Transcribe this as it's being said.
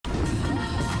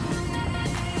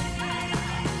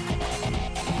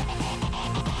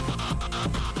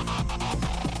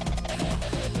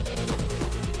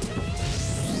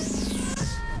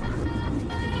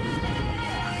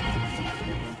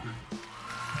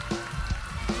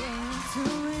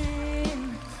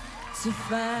to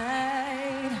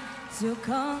fight, to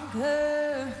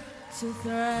conquer, to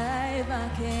thrive. I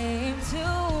came to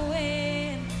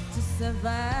win, to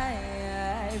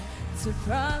survive, to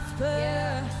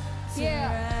prosper, to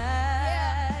rise.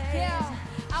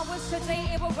 I wish today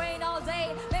it would rain all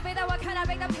day. Maybe that would kind of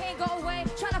make the pain go away.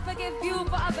 Trying to forgive you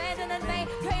for abandoning me.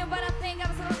 Praying, but I think I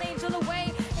was an angel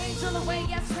away. Angel away,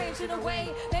 yes, stranger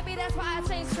away. Maybe that's why I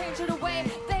changed stranger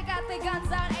away. They got their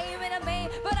guns out aiming at me,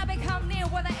 but I become near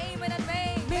where they're aiming at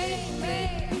me.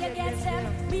 Me against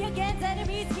them, me against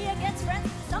enemies, me against friends.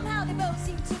 Somehow they both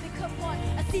seem to become one.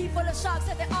 A sea full of sharks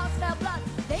and they all smell blood.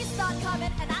 They start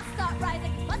coming and I start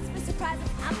rising. Must be surprising,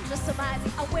 I'm just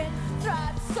surmising. I win,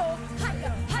 thrive, soar,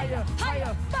 higher, higher,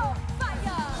 higher, more fire.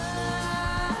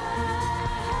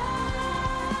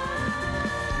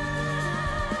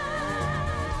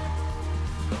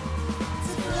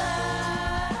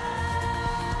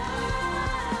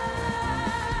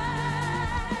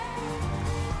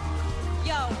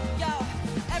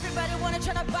 Everybody wanna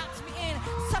try to box me in,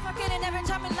 suffocating every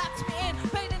time it locks me in,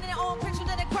 painting their own picture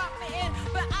that they crop me in.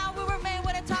 But I will remain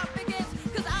when the talk begins,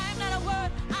 cause I'm not a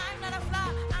word, I'm not a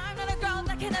fly, I'm not a girl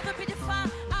that can never be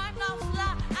defined. I'm not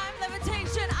fly, I'm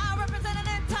levitation, I represent an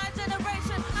entire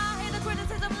generation. I hear the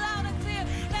criticism loud and clear,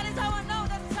 that is how I know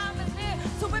that the time is near.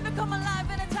 So we become alive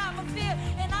in a time of fear,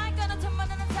 and I ain't gonna turn my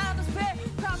time to spare.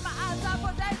 Crowd my eyes out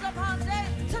for days upon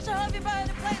days, such a heavy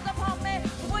burden plays upon me.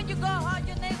 But when you go hard,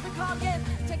 your name's become yes.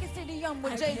 Take it stadium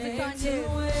with James and Kanye. To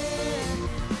win,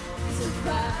 to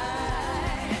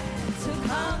fight, to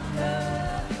conquer,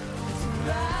 to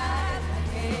rise. I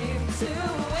came to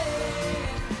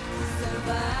win, to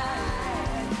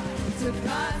survive, to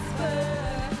prosper,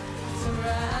 to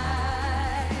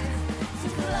rise, to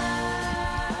fly.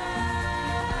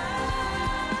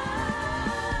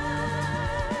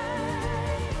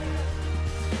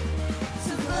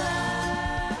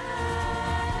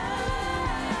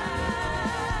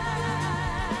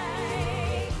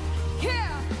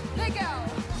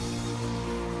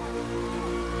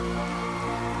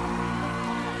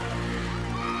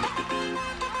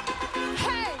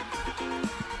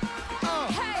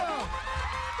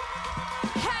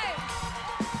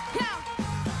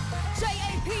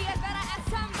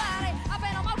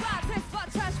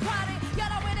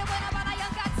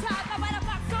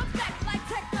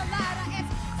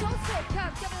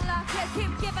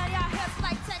 Keep giving your hips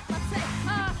like take my take.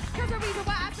 Cause the reason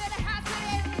why I said it has to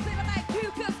is feeling like you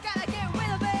just gotta get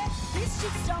rid of it. These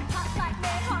cheeks don't pop like me,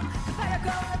 huh? Compare a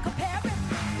girl and compare with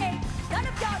me.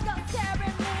 None of y'all don't stare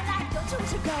at me like, don't you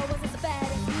wish your girl was as bad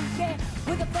as you can?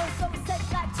 With a flow so sick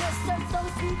like Chester, so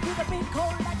sweet with a beat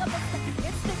cold like a mister.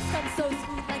 Instincts come so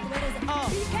smooth like when is it?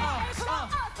 BK, come on,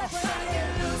 Try to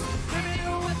get loose, baby,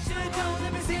 do what you do.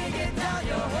 Let me see you get down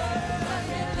your head. Try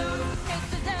to get loose, hate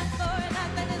to dance for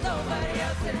nothing is nobody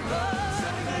else in the world.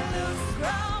 Try to get loose,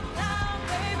 calm down,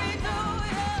 baby, do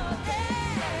your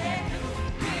thing.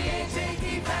 B-H-A-T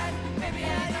back, baby,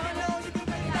 I don't know you can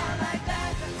bring it down like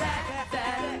that. That.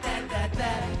 Hey, like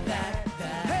that.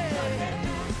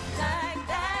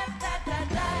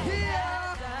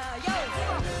 Yeah. Yo,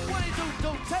 what do?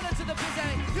 Don't tell it to the busy.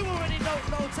 You already know,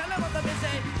 tell him I'm the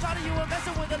busy. Charlie, you were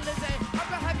messing with a Lizzie. I'm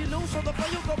gonna have you loose on the floor,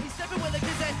 you gon' be stepping with a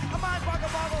Gizzy. I mind boggle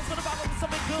to the bottom of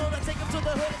something good. I take him to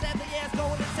the hood and have the ass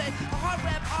going and say, a hard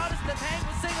rap artist that hang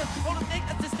with singers. Only think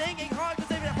that this thing ain't hard, cause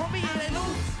they be like, homie, it ain't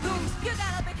loose. You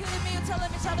gotta be kidding me, you're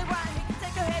telling me Charlie Ryan, he can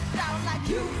take your head down like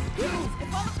you. If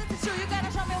all of this is true, you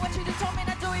gotta show me what you just told me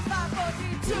not doing 5, 4,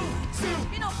 3, 2.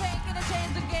 You know pain gonna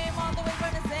change the game all the way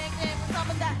from the same game with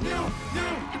something that new.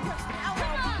 Impress me, I want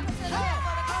to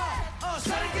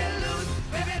try to get loose,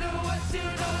 baby, do what you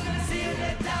do. Gonna see you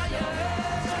let down your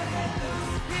head. Try to get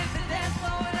loose, hit the dance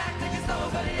floor and act like it's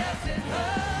nobody else in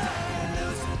her. Try to get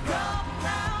loose, calm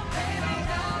down, baby,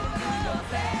 don't do your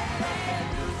thing. Try to get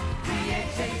loose,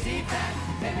 B-H-A-T back,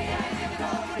 baby, I ain't even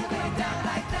know you can put it down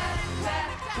like that.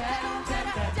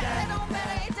 That don't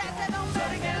matter, ain't that don't matter.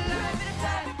 Try to get loose,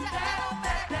 that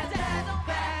don't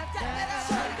matter.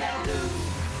 Try to get loose.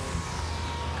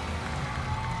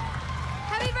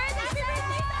 Happy birthday,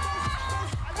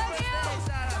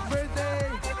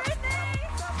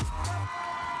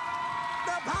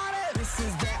 This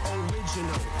is that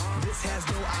original. This has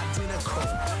no identical.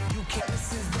 You can't.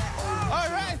 This is that original. All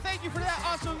right, thank you for that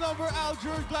awesome number, Al,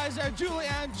 George, Gleiser,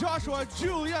 Julian, Joshua,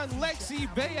 Julian, Lexi,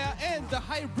 Bea, and the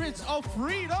Hybrids of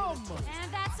Freedom.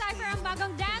 And that's Cypher ang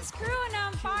bagong dance crew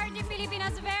ng Party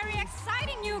Pilipinas. Very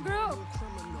exciting new group.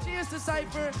 Cheers to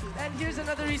Cypher, and here's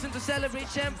another reason to celebrate.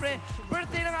 Siyempre,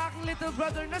 birthday ng aking little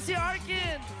brother na si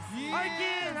Arkin.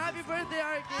 Arkin, happy birthday,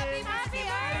 Arkin. Happy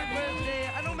birthday.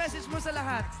 Anong message mo sa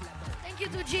lahat? Thank you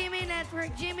to GMA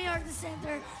Network, GMA Artist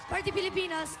Center, Party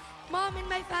Pilipinas, Mom and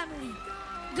my family.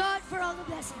 God for all the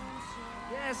blessings.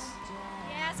 Yes.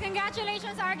 Yes,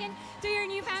 congratulations, Argan, to your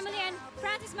new family and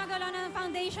Francis Magalona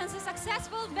Foundation's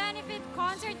successful benefit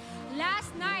concert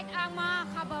last night ang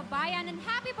mga kababayan. And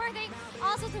happy birthday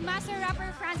also to Master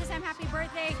Rapper Francis M. Happy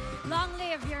birthday. Long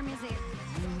live your music.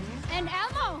 And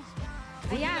Elmo.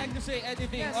 Would you like to say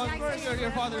anything Yes, on of course.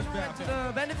 your father's To benefit? the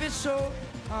benefit show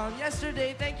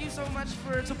yesterday. Thank you so much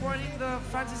for supporting the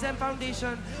Francis M.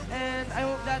 Foundation. And I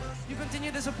hope that you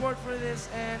continue the support for this.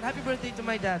 And happy birthday to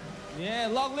my dad. Yeah,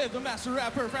 long live the master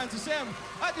rapper Francis M.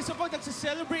 At isa pag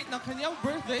nagsa-celebrate ng kanyang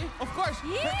birthday, of course,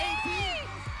 her 18th.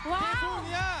 Wow!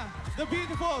 niya, the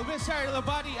beautiful Miss Sarah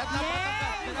Lahbati at napakaganda.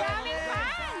 Yay! Maraming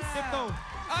fans! Ito.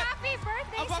 At Happy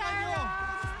birthday, abangan nyo, Sarah!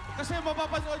 kasi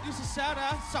mapapanood nyo si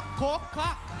Sarah sa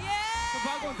Kokak. Yeah! Sa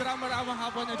bagong drama-ramang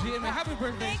hapon ng GMA. Happy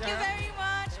birthday, Thank you Sarah. very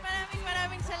much.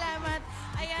 Maraming salamat.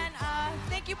 Ayan,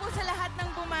 thank you po sa lahat ng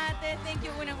bumate. Thank you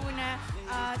unang-una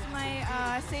to my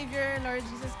Savior, Lord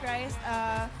Jesus Christ.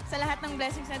 Sa lahat ng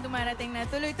blessings na dumarating na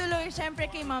tuloy-tuloy. Siyempre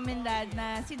kay Mom and Dad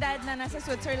na si Dad na nasa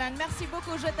Switzerland. Merci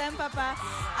beaucoup, je t'aime, Papa.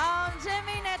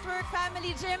 GMA Network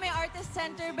Family, GMA Artist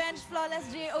Center, Bench Flawless,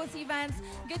 JOC Vans,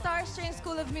 Guitar String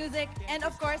School of Music, and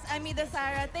of course, Amida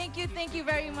Sara. Thank you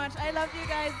very much. I love you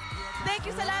guys. Thank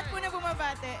you sa lahat po na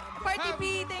bumabate. Party P,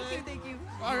 thank you.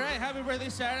 Alright, happy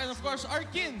birthday, Sarah. And of course,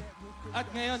 Arkin. At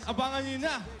ngayon, abangan nyo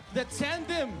na the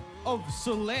tandem of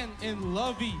Solen and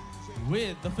Lovey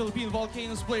with the Philippine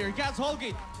Volcanoes player Gaz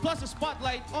Holgate, plus a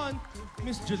spotlight on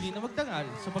Miss Jolina Magdangal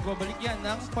sa pagbabalik yan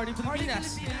ng Party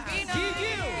Pilipinas. Pilipinas.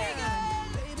 Gigi!